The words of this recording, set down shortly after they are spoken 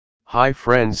Hi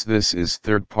friends, this is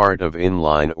third part of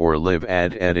inline or live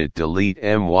add edit delete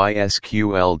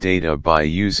MySQL data by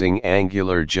using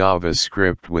Angular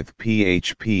JavaScript with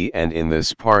PHP, and in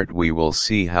this part we will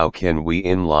see how can we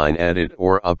inline edit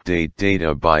or update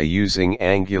data by using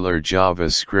Angular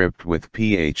JavaScript with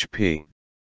PHP.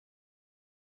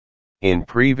 In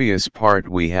previous part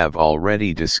we have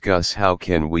already discussed how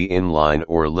can we inline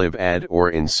or live add or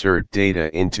insert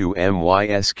data into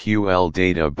MySQL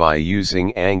data by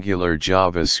using Angular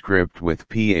JavaScript with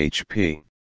PHP.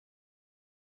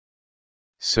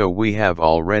 So we have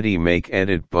already make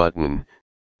edit button,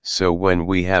 so when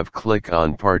we have click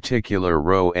on particular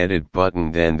row edit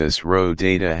button, then this row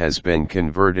data has been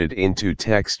converted into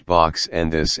text box,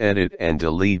 and this edit and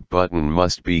delete button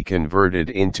must be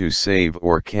converted into save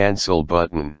or cancel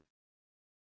button.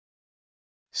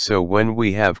 So when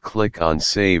we have click on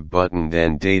save button,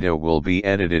 then data will be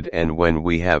edited, and when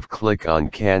we have click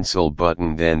on cancel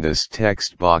button, then this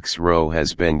text box row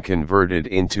has been converted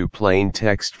into plain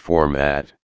text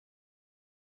format.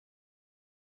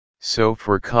 So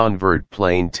for convert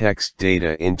plain text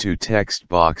data into text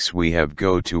box, we have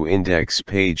go to index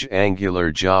page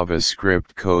Angular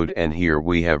JavaScript code, and here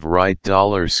we have write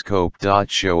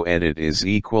 $scope.showEdit is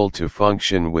equal to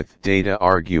function with data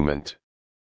argument.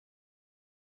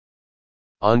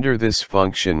 Under this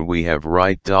function we have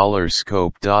write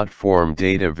 $scope.form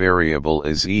data variable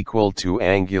is equal to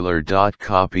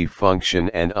angular.copy function,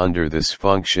 and under this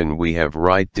function we have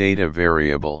write data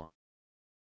variable.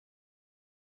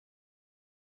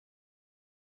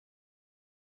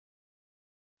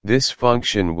 This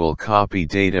function will copy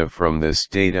data from this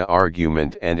data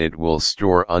argument, and it will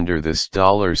store under this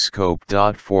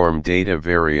 $scope.form data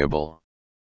variable.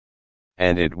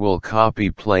 And it will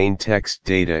copy plain text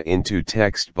data into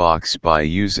text box by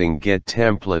using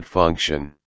getTemplate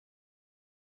function.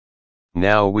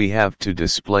 Now we have to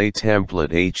display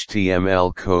template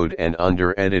HTML code, and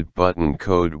under edit button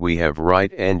code we have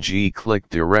write ng-click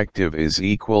directive is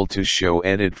equal to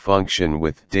showEdit function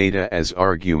with data as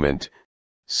argument.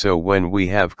 So when we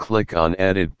have click on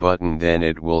edit button, then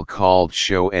it will call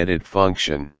showEdit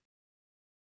function.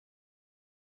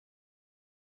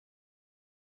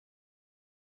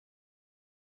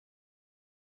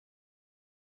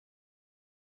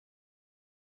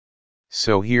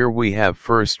 So here we have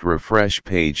first refresh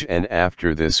page, and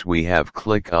after this we have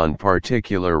click on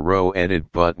particular row edit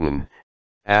button.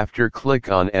 After click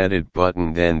on edit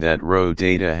button, then that row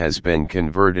data has been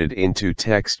converted into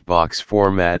text box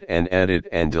format, and edit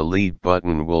and delete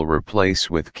button will replace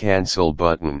with cancel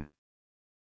button.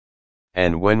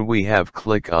 And when we have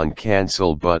click on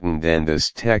cancel button, then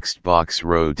this text box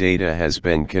row data has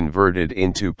been converted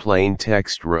into plain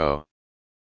text row.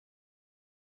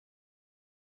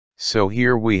 So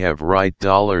here we have write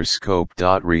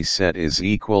 $scope.reset is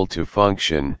equal to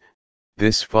function.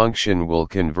 This function will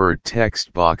convert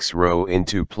text box row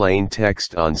into plain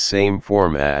text on same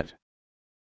format.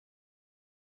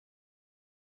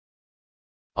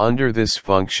 Under this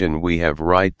function we have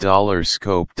write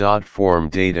 $scope.form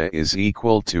data is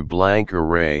equal to blank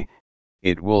array.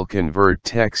 It will convert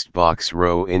text box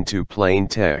row into plain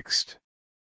text.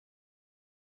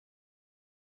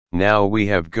 Now we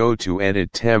have go to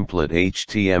edit template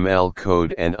HTML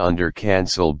code, and under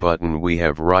cancel button we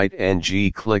have write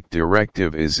ng-click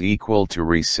directive is equal to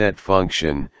reset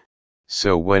function.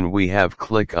 So when we have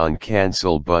click on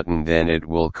cancel button, then it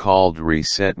will called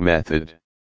reset method.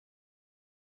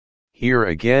 Here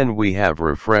again we have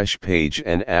refresh page,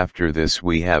 and after this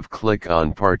we have click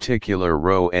on particular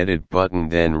row edit button,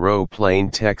 then row plain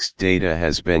text data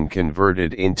has been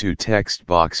converted into text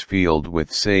box field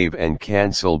with save and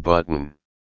cancel button.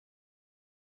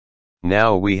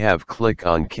 Now we have click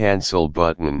on cancel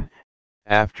button.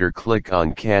 After click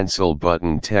on cancel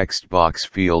button, text box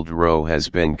field row has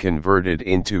been converted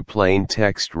into plain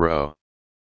text row.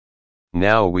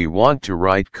 Now we want to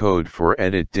write code for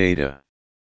edit data.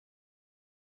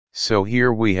 So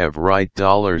here we have write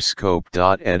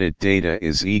 $scope.edit data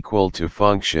is equal to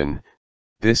function.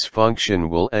 This function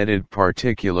will edit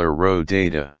particular row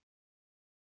data.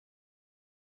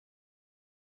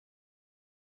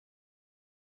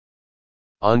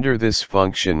 Under this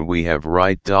function we have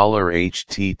write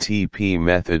 $http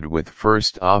method with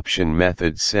first option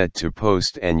method set to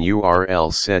post and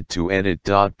URL set to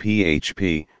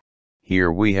edit.php.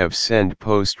 Here we have send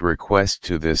post request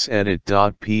to this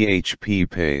edit.php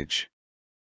page.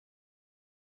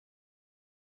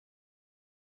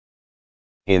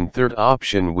 In third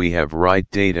option we have write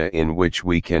data, in which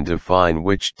we can define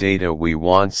which data we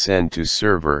want send to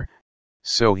server.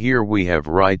 So here we have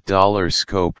write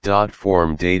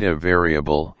 $scope.form data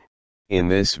variable. In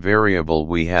this variable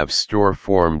we have store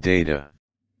form data.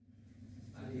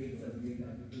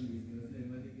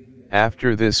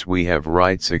 After this we have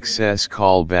write success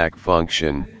callback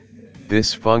function.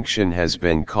 This function has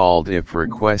been called if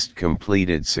request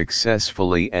completed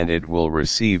successfully and it will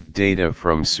receive data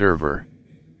from server.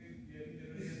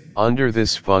 Under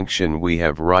this function we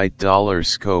have write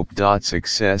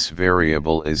 $scope.success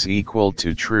variable is equal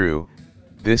to true.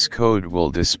 This code will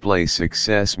display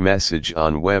success message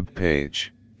on web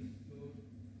page.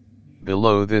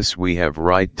 Below this we have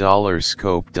write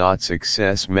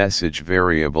 $scope.success message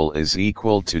variable is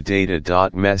equal to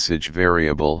data.message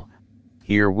variable.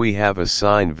 Here we have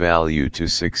assigned value to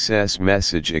success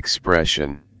message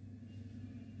expression.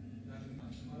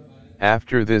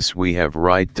 After this we have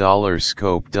write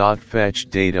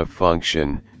 $scope.fetchData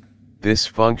function. This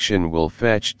function will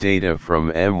fetch data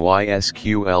from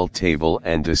MySQL table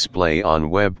and display on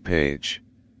web page.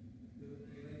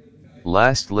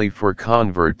 Lastly, for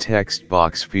convert text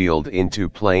box field into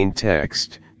plain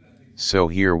text, so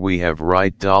here we have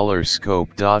write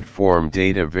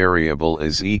 $scope.formData variable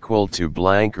is equal to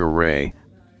blank array.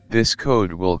 This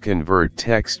code will convert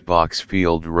text box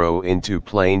field row into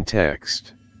plain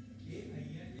text.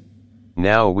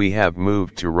 Now we have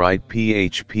moved to write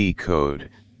PHP code.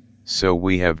 So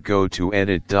we have go to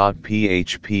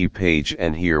edit.php page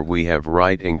and here we have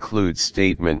write include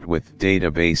statement with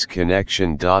database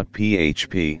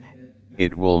connection.php.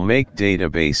 It will make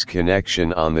database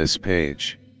connection on this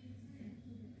page.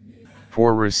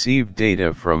 For receive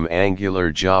data from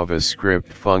Angular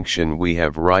JavaScript function we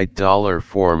have write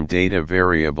 $formData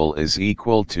variable is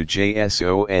equal to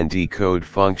JSON code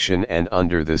function and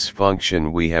under this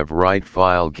function we have write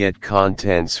file get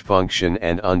contents function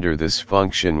and under this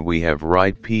function we have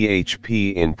write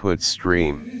PHP input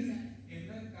stream.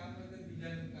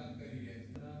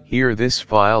 Here this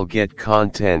file get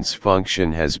contents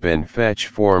function has been fetch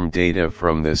form data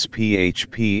from this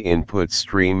PHP input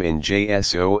stream in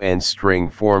JSON string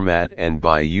format and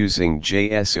by using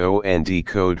JSON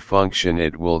code function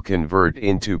it will convert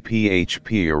into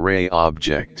PHP array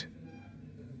object.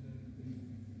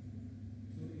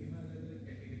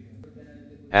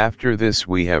 After this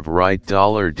we have write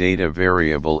 $data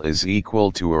variable is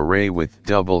equal to array with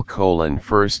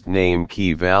first name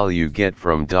key value get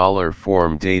from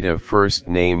 $formData first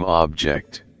name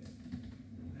object.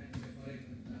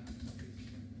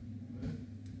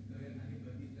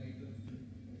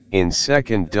 In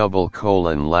second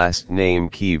last name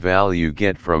key value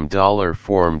get from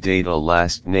 $formData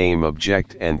last name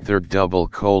object and third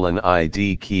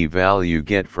ID key value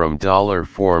get from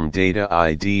 $formData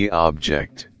ID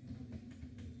object.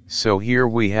 So here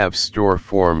we have store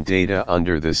form data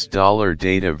under this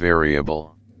 $data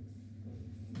variable.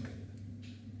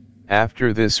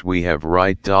 After this we have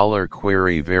write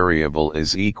 $query variable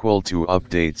is equal to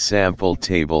update sample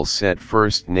table set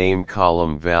first name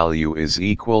column value is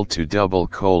equal to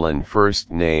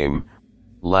first name,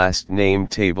 last name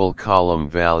table column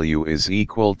value is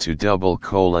equal to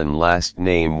last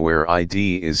name where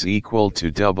ID is equal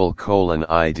to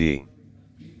ID.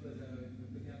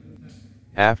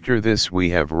 After this we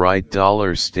have write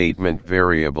 $statement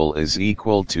variable is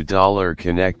equal to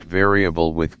 $connect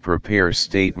variable with prepare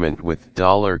statement with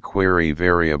 $query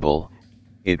variable.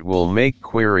 It will make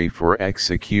query for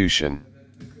execution.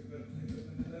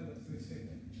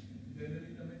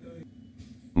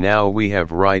 Now we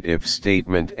have write if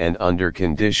statement and under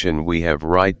condition we have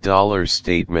write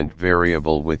 $statement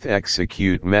variable with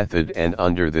execute method and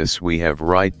under this we have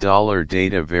write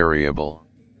 $data variable.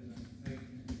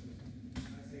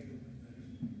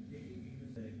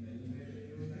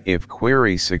 If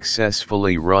query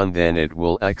successfully run then it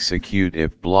will execute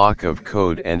if block of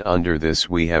code and under this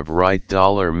we have write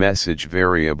 $message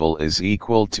variable is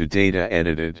equal to data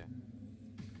edited.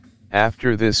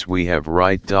 After this we have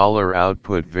write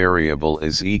 $output variable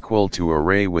is equal to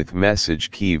array with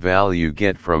message key value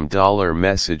get from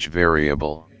 $message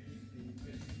variable.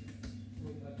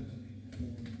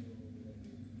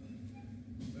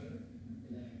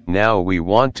 Now we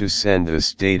want to send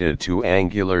this data to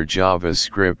Angular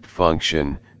JavaScript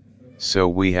function, so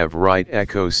we have write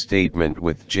echo statement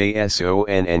with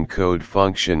JSON encode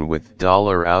function with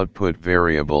 $output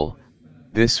variable.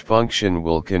 This function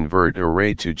will convert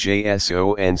array to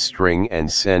JSON string and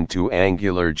send to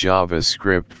Angular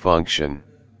JavaScript function.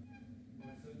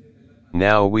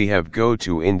 Now we have go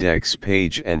to index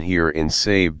page and here in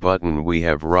save button we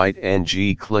have write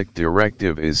ng click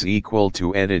directive is equal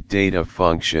to edit data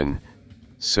function.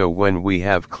 So when we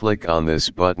have click on this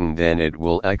button then it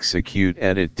will execute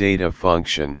edit data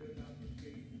function.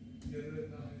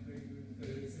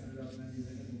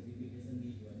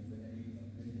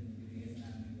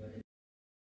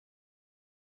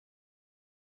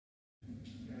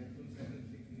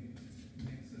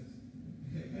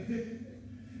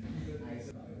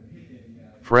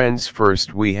 Friends,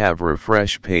 first we have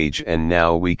refresh page, and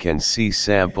now we can see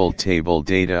sample table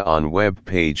data on web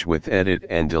page with edit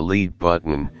and delete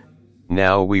button.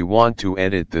 Now we want to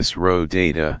edit this row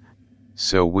data,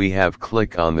 so we have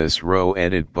click on this row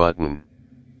edit button.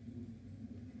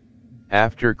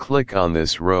 After click on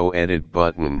this row edit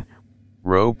button,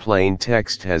 row plain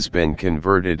text has been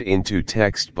converted into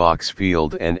text box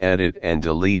field, and edit and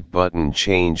delete button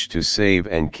changed to save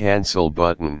and cancel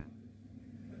button.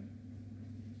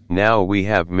 Now we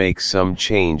have make some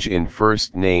change in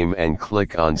first name and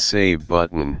click on save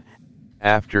button.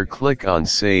 After click on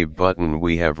save button,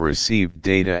 we have received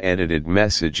data edited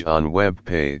message on web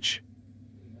page.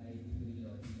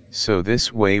 So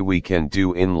this way we can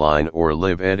do inline or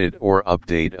live edit or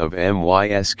update of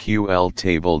MySQL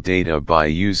table data by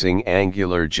using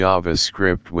Angular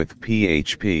JavaScript with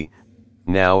PHP.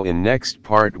 Now in next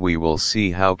part we will see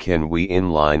how can we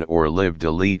inline or live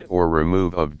delete or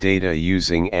remove of data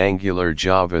using Angular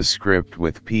JavaScript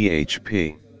with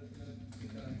PHP.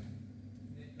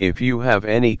 If you have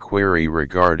any query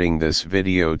regarding this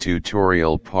video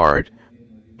tutorial part,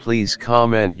 please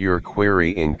comment your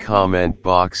query in comment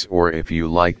box, or if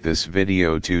you like this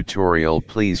video tutorial,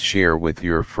 please share with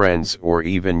your friends, or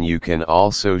even you can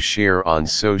also share on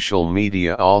social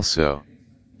media also.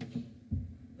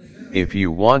 If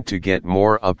you want to get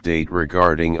more update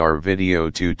regarding our video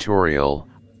tutorial,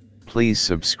 please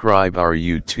subscribe our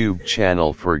YouTube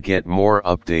channel for get more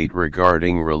update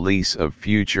regarding release of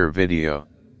future video.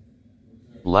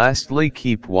 Lastly,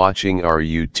 keep watching our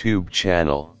YouTube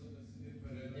channel.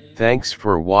 Thanks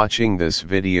for watching this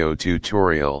video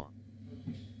tutorial.